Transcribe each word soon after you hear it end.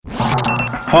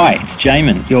Hi, it's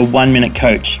Jamin, your 1 Minute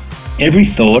Coach. Every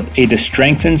thought either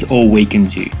strengthens or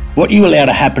weakens you. What you allow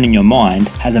to happen in your mind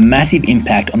has a massive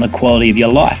impact on the quality of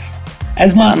your life.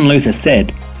 As Martin Luther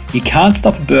said, you can't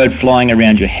stop a bird flying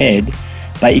around your head,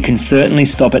 but you can certainly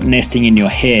stop it nesting in your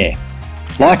hair.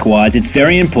 Likewise, it's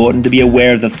very important to be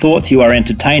aware of the thoughts you are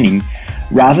entertaining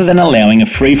rather than allowing a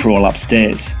free-for-all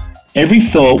upstairs. Every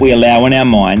thought we allow in our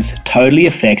minds totally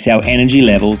affects our energy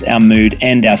levels, our mood,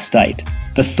 and our state.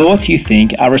 The thoughts you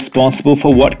think are responsible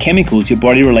for what chemicals your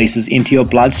body releases into your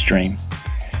bloodstream.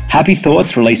 Happy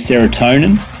thoughts release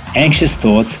serotonin, anxious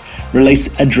thoughts release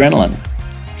adrenaline.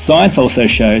 Science also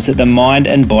shows that the mind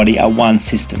and body are one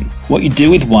system. What you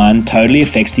do with one totally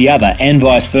affects the other, and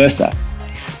vice versa.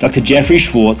 Dr. Jeffrey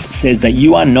Schwartz says that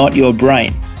you are not your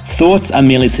brain. Thoughts are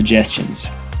merely suggestions.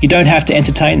 You don't have to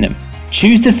entertain them.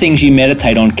 Choose the things you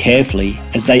meditate on carefully,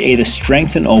 as they either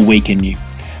strengthen or weaken you.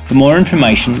 For more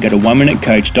information, go to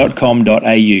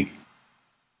oneminutecoach.com.au.